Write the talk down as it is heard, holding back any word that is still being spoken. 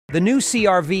The new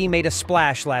CR-V made a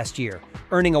splash last year,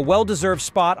 earning a well-deserved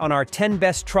spot on our 10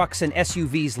 best trucks and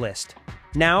SUVs list.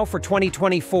 Now, for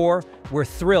 2024, we're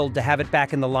thrilled to have it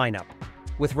back in the lineup.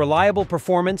 With reliable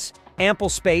performance, ample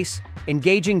space,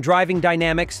 engaging driving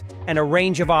dynamics, and a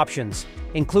range of options,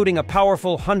 including a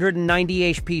powerful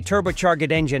 190 HP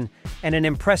turbocharged engine and an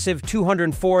impressive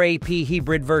 204 AP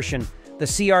hybrid version, the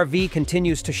CR-V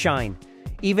continues to shine.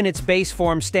 Even its base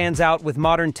form stands out with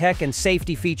modern tech and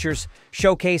safety features,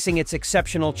 showcasing its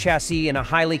exceptional chassis in a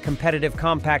highly competitive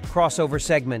compact crossover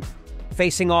segment,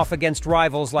 facing off against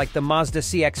rivals like the Mazda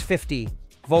CX-50,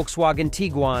 Volkswagen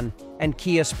Tiguan, and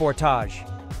Kia Sportage.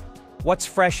 What's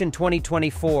fresh in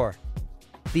 2024?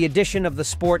 The addition of the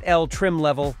Sport L trim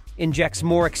level injects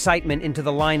more excitement into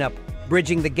the lineup,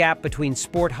 bridging the gap between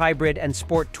Sport Hybrid and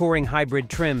Sport Touring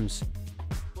Hybrid trims.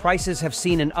 Prices have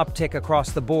seen an uptick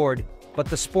across the board, but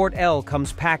the Sport L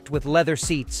comes packed with leather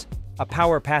seats, a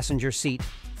power passenger seat,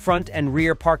 front and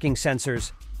rear parking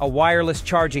sensors, a wireless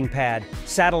charging pad,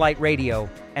 satellite radio,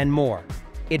 and more.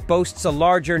 It boasts a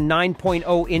larger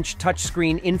 9.0-inch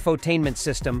touchscreen infotainment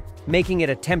system, making it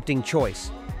a tempting choice.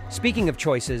 Speaking of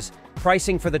choices,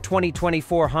 pricing for the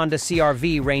 2024 Honda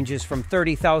CR-V ranges from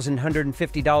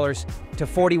 $30,150 to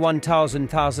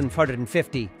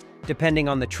 $41,450, depending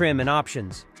on the trim and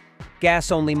options.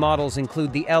 Gas-only models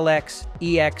include the LX,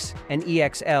 EX, and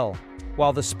EXL,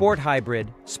 while the Sport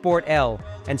Hybrid, Sport L,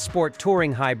 and Sport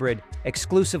Touring Hybrid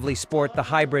exclusively sport the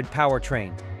hybrid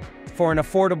powertrain. For an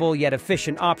affordable yet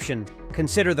efficient option,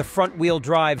 consider the front-wheel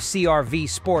drive CR-V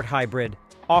Sport Hybrid,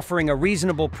 offering a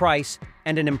reasonable price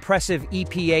and an impressive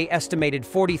EPA-estimated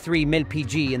 43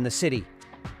 mpg in the city.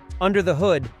 Under the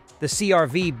hood, the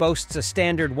CR-V boasts a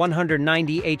standard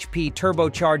 190 HP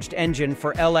turbocharged engine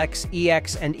for LX,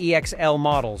 EX, and EXL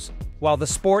models, while the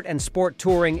Sport and Sport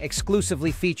Touring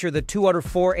exclusively feature the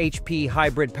 204 HP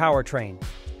hybrid powertrain.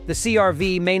 The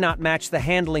CR-V may not match the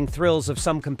handling thrills of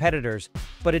some competitors,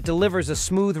 but it delivers a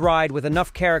smooth ride with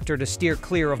enough character to steer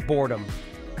clear of boredom.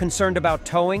 Concerned about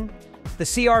towing?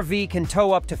 The CR-V can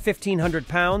tow up to 1,500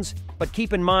 pounds, but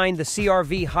keep in mind the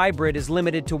CR-V Hybrid is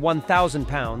limited to 1,000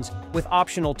 pounds, with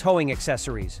optional towing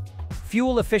accessories.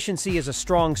 Fuel efficiency is a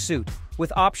strong suit,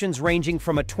 with options ranging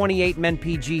from a 28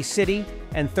 mpg city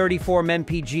and 34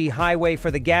 mpg highway for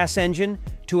the gas engine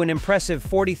to an impressive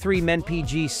 43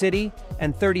 mpg city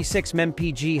and 36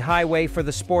 mpg highway for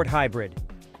the Sport Hybrid.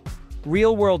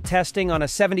 Real-world testing on a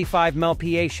 75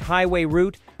 mph highway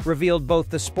route revealed both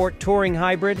the Sport Touring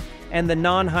Hybrid and the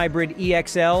non-hybrid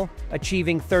EXL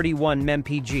achieving 31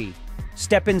 mpg.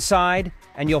 Step inside,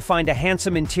 and you'll find a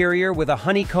handsome interior with a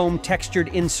honeycomb textured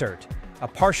insert, a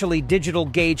partially digital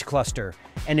gauge cluster,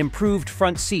 and improved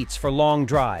front seats for long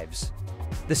drives.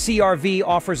 The CR-V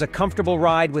offers a comfortable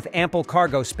ride with ample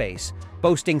cargo space,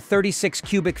 boasting 36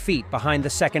 cubic feet behind the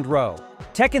second row.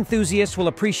 Tech enthusiasts will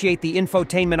appreciate the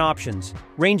infotainment options,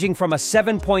 ranging from a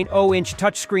 7.0-inch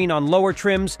touchscreen on lower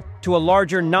trims to a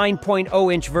larger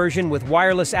 9.0-inch version with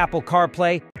wireless Apple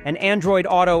CarPlay and Android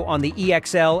Auto on the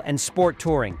EXL and Sport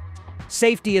Touring.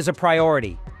 Safety is a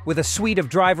priority, with a suite of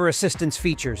driver assistance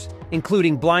features,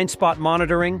 including blind spot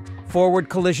monitoring, forward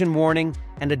collision warning,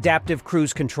 and adaptive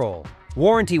cruise control.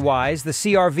 Warranty-wise, the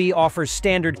CR-V offers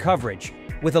standard coverage,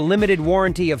 with a limited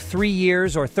warranty of 3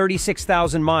 years or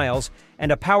 36,000 miles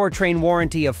and a powertrain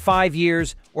warranty of 5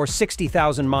 years or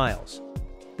 60,000 miles.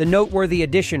 The noteworthy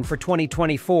addition for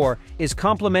 2024 is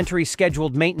complimentary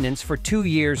scheduled maintenance for 2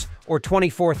 years or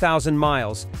 24,000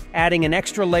 miles, adding an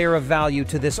extra layer of value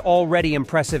to this already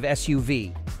impressive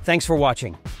SUV. Thanks for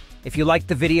watching. If you liked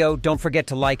the video, don't forget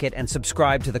to like it and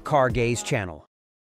subscribe to the Car Gaze channel.